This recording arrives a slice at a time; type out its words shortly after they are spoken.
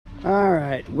All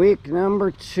right, week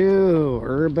number 2,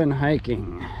 urban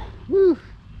hiking. Woo.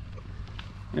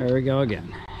 There we go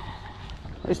again.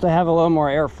 At least I have a little more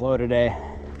airflow today.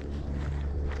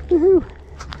 Woohoo.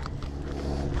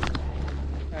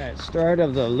 All right, start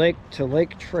of the Lake to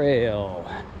Lake Trail.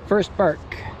 First park,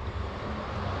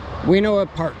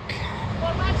 Winoa Park.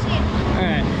 4 miles in. All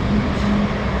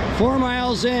right, 4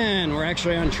 miles in. We're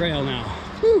actually on trail now.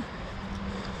 Woo.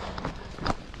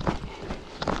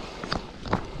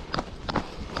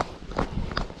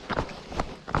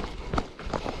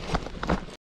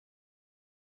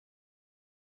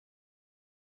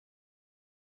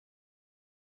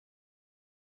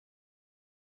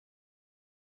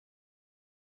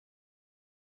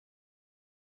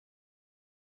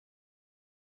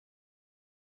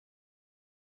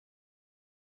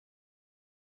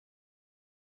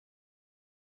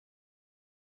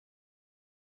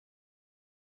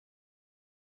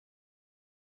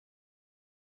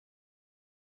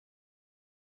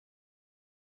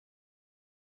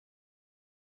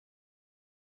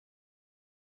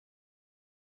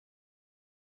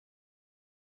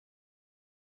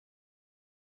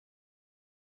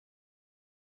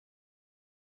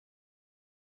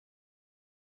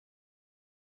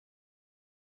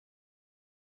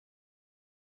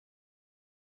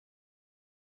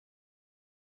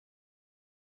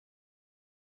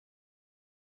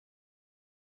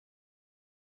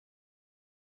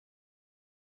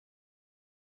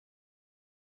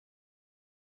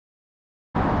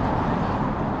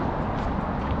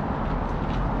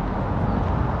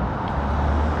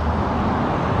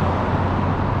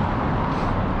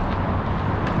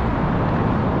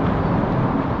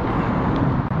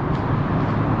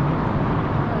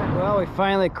 We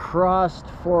finally crossed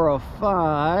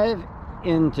 405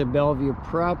 into Bellevue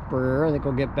proper. I think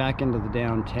we'll get back into the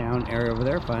downtown area over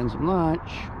there, find some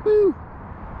lunch. Woo!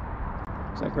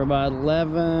 Looks like we're about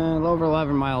 11, a little over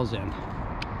 11 miles in.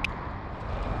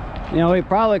 You know, we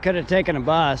probably could have taken a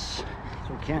bus,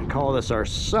 so we can't call this our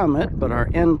summit, but our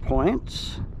end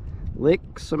points,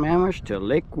 Lake Sammammish to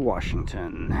Lake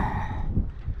Washington.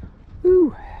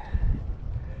 Woo!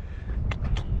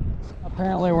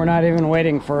 Apparently we're not even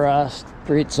waiting for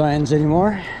street signs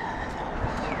anymore.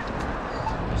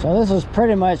 So this is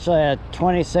pretty much a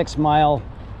 26-mile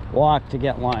walk to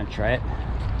get lunch, right?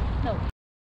 No.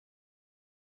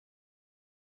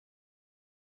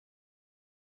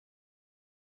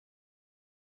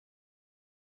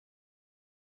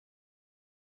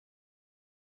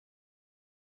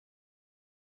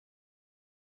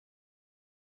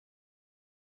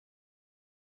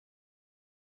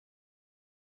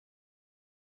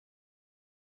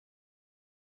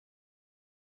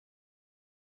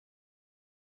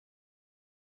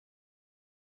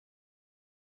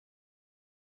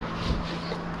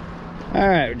 All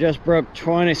right, we just broke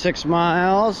 26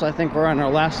 miles. I think we're on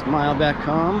our last mile back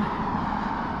home.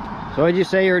 So what did you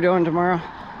say you were doing tomorrow?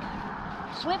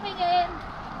 Sweeping in,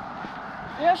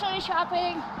 grocery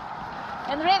shopping,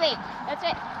 and reading. That's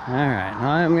it. All right,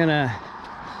 now I'm gonna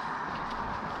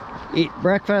eat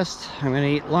breakfast, I'm gonna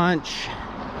eat lunch,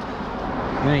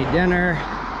 I'm gonna eat dinner,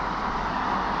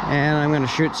 and I'm gonna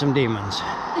shoot some demons.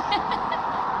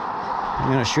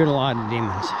 I'm gonna shoot a lot of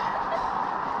demons.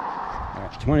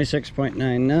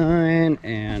 26.99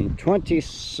 and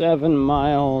 27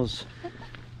 miles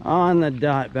on the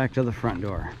dot back to the front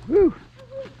door. Woo!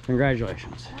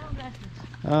 Congratulations.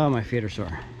 Oh, my feet are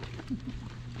sore.